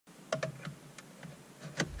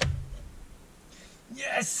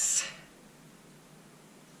Yes!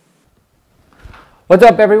 What's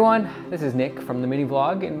up everyone? This is Nick from the Mini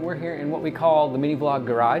Vlog, and we're here in what we call the Mini Vlog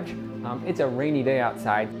Garage. It's a rainy day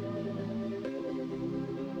outside.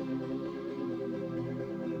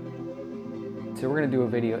 So we're going to do a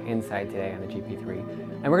video inside today on the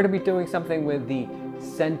GP3. And we're going to be doing something with the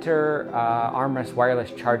center armrest wireless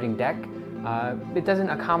charging deck. It doesn't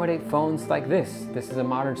accommodate phones like this. This is a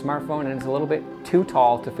modern smartphone and it's a little bit too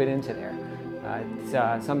tall to fit into there.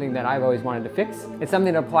 It's something that I've always wanted to fix. It's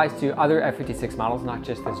something that applies to other F56 models, not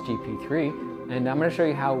just this GP3. And I'm going to show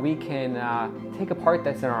you how we can take apart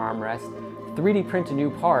that center armrest, 3D print a new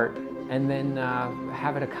part, and then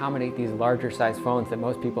have it accommodate these larger size phones that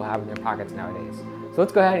most people have in their pockets nowadays. So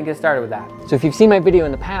let's go ahead and get started with that. So if you've seen my video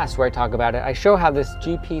in the past where I talk about it, I show how this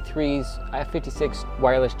GP3's F56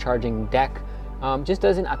 wireless charging deck just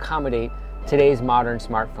doesn't accommodate today's modern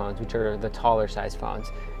smartphones, which are the taller size phones.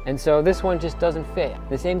 And so this one just doesn't fit.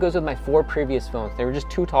 The same goes with my 4 previous phones. They were just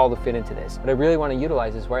too tall to fit into this. But I really want to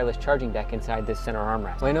utilize this wireless charging deck inside this center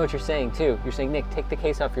armrest. Well, I know what you're saying too. You're saying, Nick, take the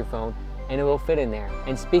case off your phone and it will fit in there.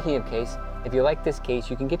 And speaking of case, if you like this case,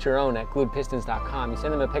 you can get your own at gluedpistons.com. You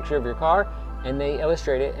send them a picture of your car and they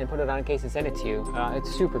illustrate it and put it on a case and send it to you.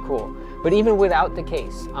 It's super cool. But even without the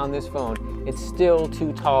case on this phone, it's still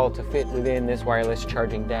too tall to fit within this wireless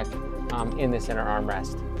charging deck in the center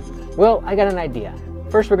armrest. Well, I got an idea.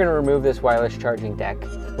 First, we're going to remove this wireless charging deck.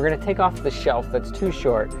 We're going to take off the shelf that's too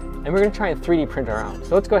short, and we're going to try and 3D print our own.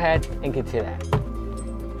 So let's go ahead and get to that.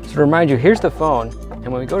 So to remind you, here's the phone,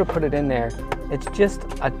 and when we go to put it in there, it's just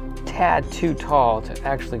a tad too tall to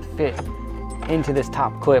actually fit into this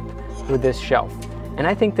top clip with this shelf. And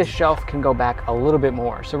I think this shelf can go back a little bit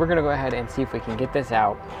more. So we're going to go ahead and see if we can get this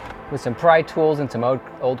out with some pry tools and some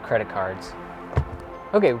old credit cards.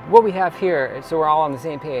 Okay, what we have here, so we're all on the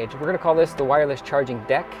same page, we're going to call this the wireless charging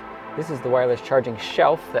deck. This is the wireless charging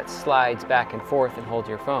shelf that slides back and forth and holds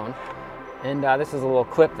your phone. And this is a little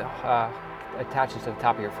clip that attaches to the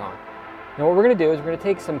top of your phone. Now what we're going to do is we're going to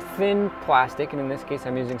take some thin plastic, and in this case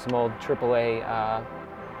I'm using some old AAA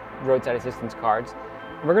roadside assistance cards.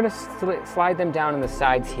 And we're going to slide them down in the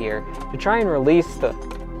sides here to try and release the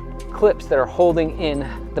clips that are holding in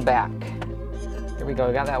the back. There we go,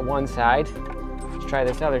 we got that one side. Try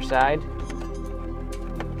this other side.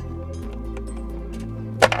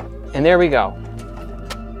 And there we go.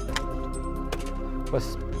 We'll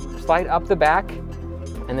slide up the back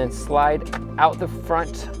and then slide out the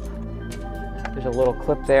front. There's a little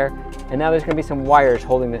clip there. And now there's going to be some wires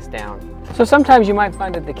holding this down. So sometimes you might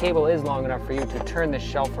find that the cable is long enough for you to turn this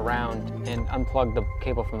shelf around and unplug the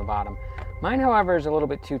cable from the bottom. Mine, however, is a little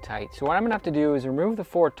bit too tight. So what I'm going to have to do is remove the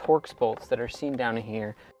 4 Torx bolts that are seen down in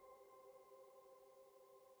here.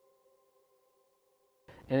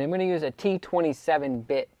 And I'm going to use a T27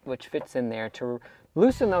 bit, which fits in there, to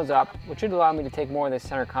loosen those up, which should allow me to take more of this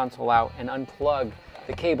center console out and unplug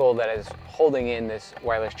the cable that is holding in this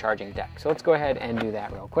wireless charging deck. So let's go ahead and do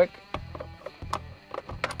that real quick.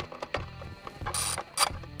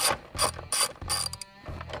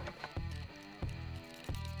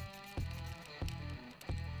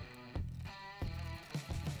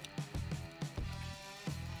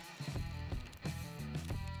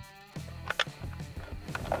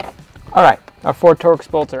 All right, our 4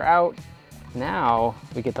 Torx bolts are out. Now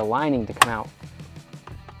we get the lining to come out.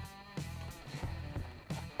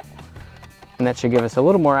 And that should give us a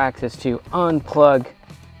little more access to unplug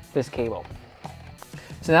this cable.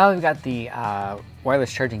 So now that we've got the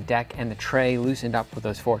wireless charging deck and the tray loosened up with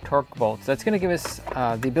those 4 Torx bolts, that's going to give us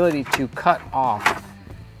the ability to cut off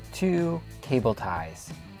 2 cable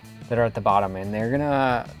ties that are at the bottom. And they're going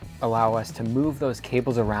to allow us to move those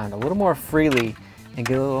cables around a little more freely and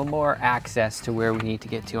get a little more access to where we need to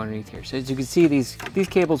get to underneath here. So as you can see, these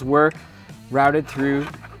cables were routed through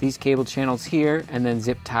these cable channels here and then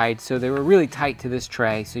zip tied. So they were really tight to this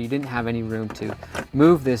tray, so you didn't have any room to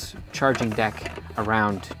move this charging deck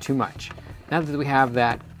around too much. Now that we have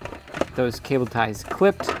those cable ties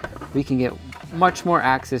clipped, we can get much more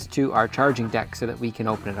access to our charging deck so that we can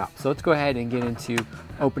open it up. So let's go ahead and get into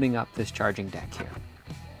opening up this charging deck here.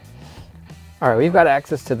 All right, we've got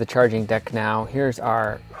access to the charging deck now. Here's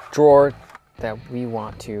our drawer that we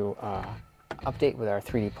want to update with our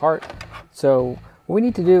 3D part. So what we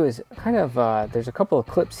need to do is kind of, there's a couple of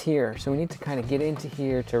clips here. So we need to kind of get into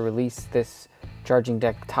here to release this charging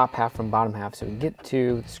deck top half from bottom half so we can get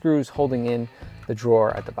to the screws holding in the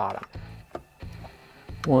drawer at the bottom.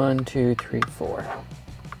 1, 2, 3, 4.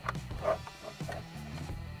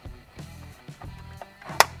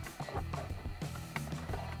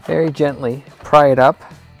 Very gently pry it up.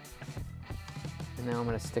 And now I'm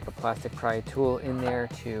going to stick a plastic pry tool in there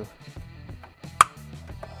to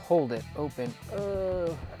hold it open.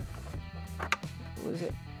 Lose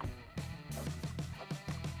it.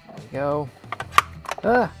 There we go.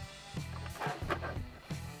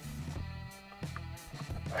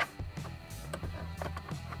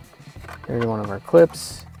 There's one of our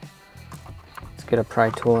clips. Let's get a pry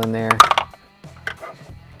tool in there.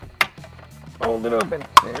 Hold it open.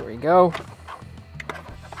 There we go.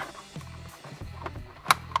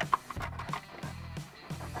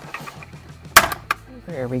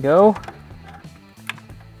 There we go.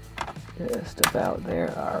 Just about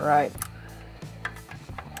there. All right.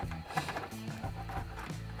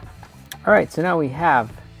 All right, so now we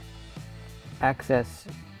have access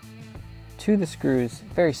to the screws,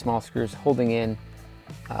 very small screws holding in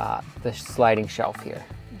the sliding shelf here,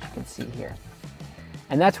 as you can see here.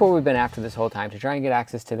 And that's what we've been after this whole time, to try and get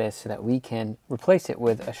access to this so that we can replace it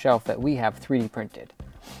with a shelf that we have 3D printed.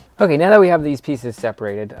 Okay, now that we have these pieces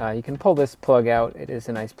separated, you can pull this plug out. It is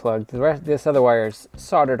a nice plug. This other wire is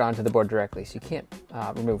soldered onto the board directly, so you can't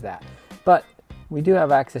remove that. But we do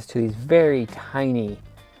have access to these very tiny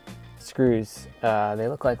screws. They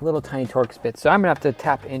look like little tiny Torx bits. So I'm gonna have to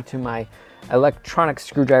tap into my electronic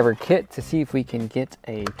screwdriver kit to see if we can get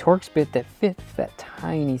a Torx bit that fits that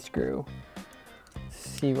tiny screw.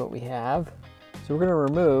 See what we have. So we're going to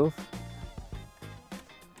remove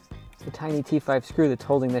the tiny T5 screw that's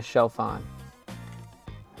holding this shelf on.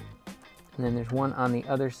 And then there's one on the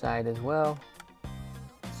other side as well.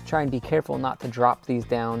 Let's try and be careful not to drop these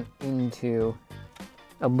down into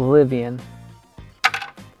oblivion.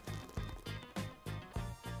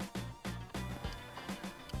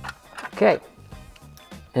 Okay,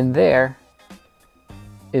 and there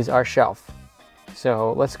is our shelf.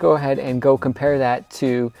 So let's go ahead and go compare that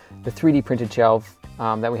to the 3D printed shelf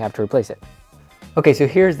that we have to replace it. Okay, so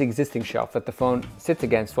here's the existing shelf that the phone sits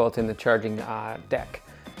against while it's in the charging deck.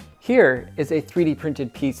 Here is a 3D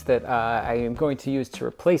printed piece that I am going to use to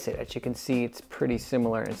replace it. As you can see, it's pretty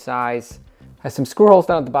similar in size. Has some screw holes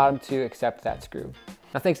down at the bottom to accept that screw.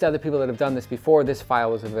 Now, thanks to other people that have done this before, this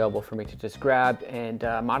file was available for me to just grab and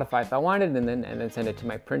modify if I wanted, and then send it to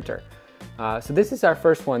my printer. So this is our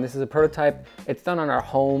first one. This is a prototype. It's done on our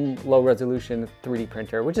home low resolution 3D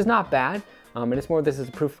printer, which is not bad. And it's more, this is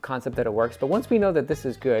a proof of concept that it works. But once we know that this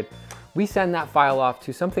is good, we send that file off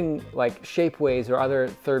to something like Shapeways or other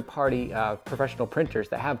third-party professional printers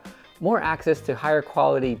that have more access to higher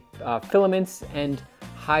quality filaments and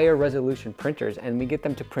higher resolution printers, and we get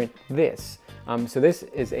them to print this. So this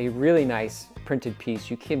is a really nice printed piece.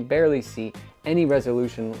 You can barely see any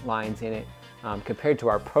resolution lines in it compared to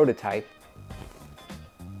our prototype.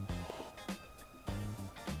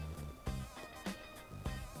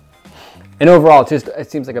 And overall, it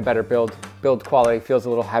seems like a better build quality, feels a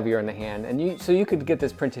little heavier in the hand. And so you could get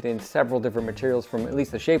this printed in several different materials from at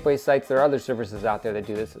least the Shapeways sites. There are other services out there that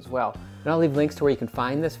do this as well. And I'll leave links to where you can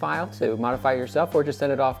find this file to modify it yourself, or just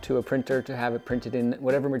send it off to a printer to have it printed in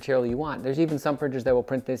whatever material you want. There's even some printers that will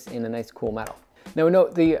print this in a nice cool metal. Now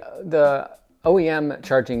note the OEM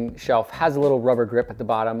charging shelf has a little rubber grip at the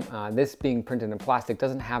bottom. This being printed in plastic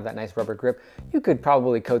doesn't have that nice rubber grip. You could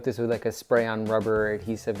probably coat this with like a spray-on rubber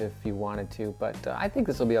adhesive if you wanted to, but I think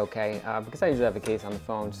this will be okay because I usually have a case on the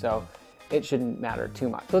phone, so it shouldn't matter too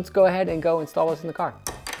much. So let's go ahead and go install this in the car.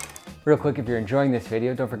 Real quick, if you're enjoying this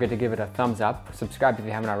video, don't forget to give it a thumbs up, subscribe if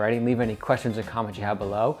you haven't already, and leave any questions or comments you have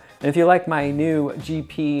below. And if you like my new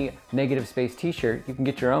GP Negative Space t-shirt, you can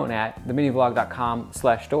get your own at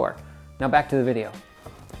theminivlog.com/store. Now back to the video.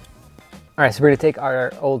 All right, so we're gonna take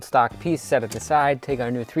our old stock piece, set it aside, take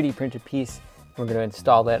our new 3D printed piece, and we're gonna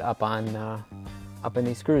install that up in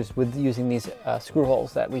these screws with using these screw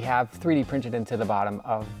holes that we have 3D printed into the bottom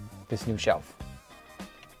of this new shelf.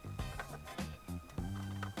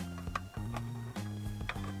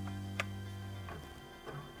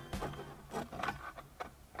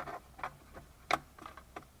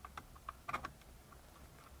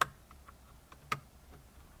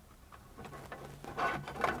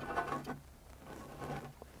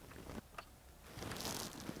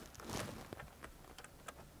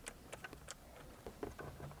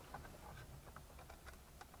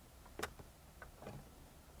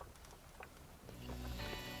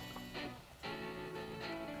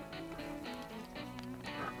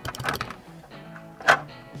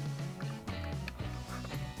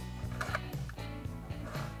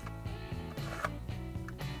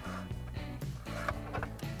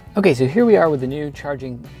 Okay, so here we are with the new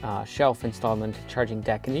charging shelf installed into the charging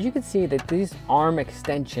deck, and as you can see that these arm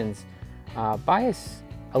extensions buy us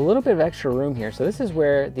a little bit of extra room here. So this is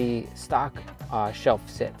where the stock shelf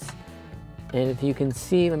sits, and if you can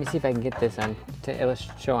see, let me see if I can get this on to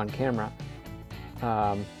show on camera.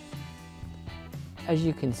 as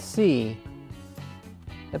you can see,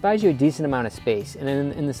 it buys you a decent amount of space, and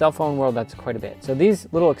in the cell phone world, that's quite a bit. So these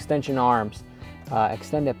little extension arms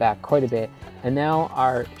extend it back quite a bit, and now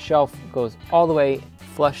our shelf goes all the way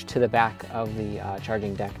flush to the back of the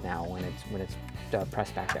charging deck now when it's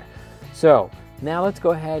pressed back there. So now let's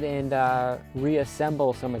go ahead and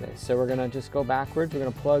reassemble some of this. So we're gonna just go backwards. We're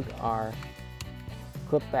gonna plug our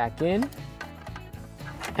clip back in,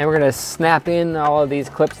 and we're gonna snap in all of these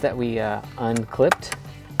clips that we unclipped.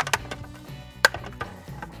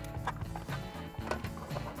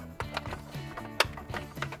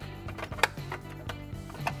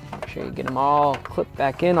 Make sure you get them all clipped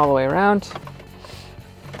back in all the way around.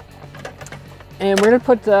 And we're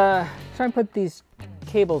gonna try and put these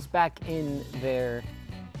cables back in their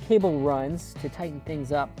cable runs to tighten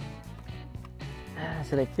things up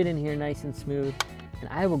so they fit in here nice and smooth. And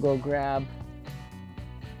I will go grab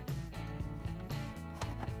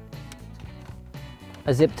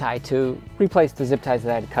a zip tie to replace the zip ties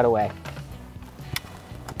that I had cut away.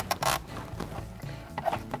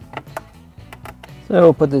 So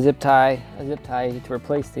we'll put a zip tie to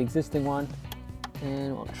replace the existing one,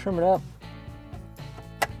 and we'll trim it up.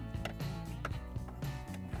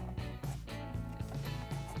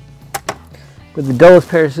 With the dullest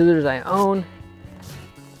pair of scissors I own.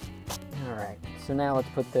 All right, so now let's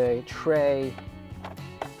put the tray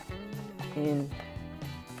in.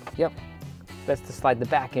 Yep, best to slide the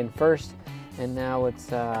back in first. And now it's,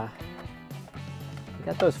 we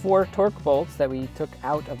got those 4 torque bolts that we took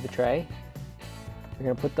out of the tray. We're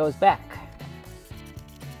gonna put those back.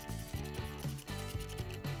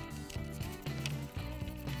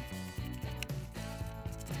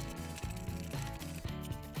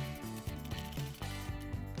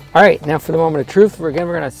 All right, now for the moment of truth, we're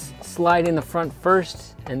gonna slide in the front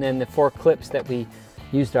first, and then the 4 clips that we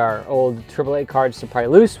used our old AAA cards to pry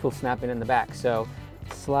loose, we'll snap in the back. So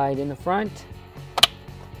slide in the front,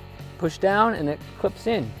 push down, and it clips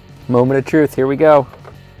in. Moment of truth, here we go.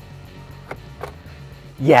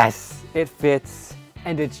 Yes, it fits,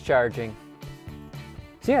 and it's charging.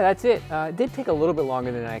 So yeah, that's it. It did take a little bit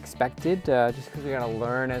longer than I expected, just because we gotta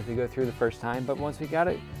learn as we go through the first time, but once we got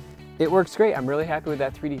it, it works great. I'm really happy with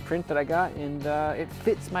that 3D print that I got, and it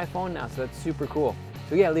fits my phone now, so that's super cool.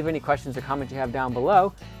 So yeah, leave any questions or comments you have down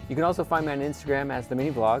below. You can also find me on Instagram as The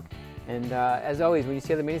Mini Vlog. And as always, when you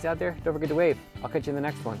see other minis out there, don't forget to wave. I'll catch you in the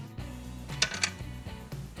next one.